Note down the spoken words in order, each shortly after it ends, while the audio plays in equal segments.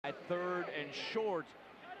and short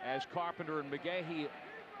as Carpenter and McGahey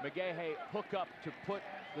hook up to put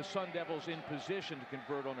the Sun Devils in position to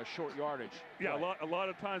convert on a short yardage. Yeah, a lot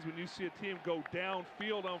of times when you see a team go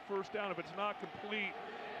downfield on first down, if it's not complete,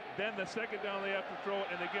 then the second down they have to throw it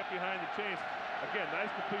and they get behind the chains. Again,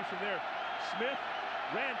 nice completion there. Smith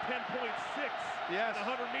ran 10.6 yes. in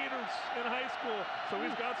 100 meters in high school, so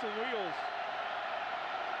he's got some wheels.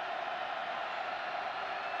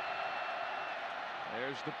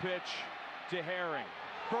 There's the pitch to Herring.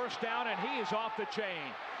 First down, and he is off the chain.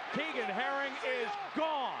 Keegan Herring is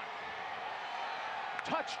gone.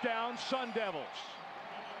 Touchdown, Sun Devils.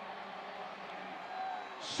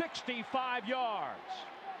 65 yards.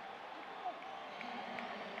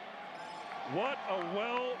 What a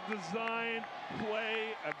well-designed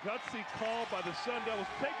play, a gutsy call by the Sun Devils.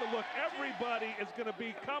 Take a look, everybody is going to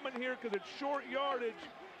be coming here because it's short yardage,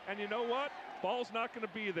 and you know what? Ball's not going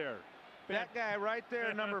to be there. That guy right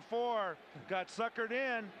there, number 4, got suckered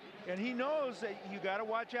in, and he knows that you got to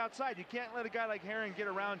watch outside. You can't let a guy like Herring get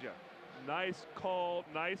around you. Nice call,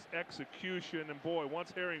 nice execution, and boy,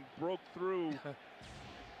 once Herring broke through,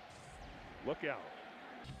 look out.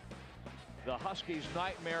 The Huskies'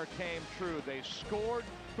 nightmare came true. They scored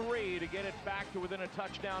 3 to get it back to within a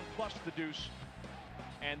touchdown plus the deuce.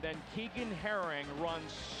 And then Keegan Herring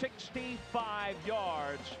runs 65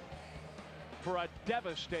 yards for a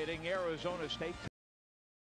devastating Arizona State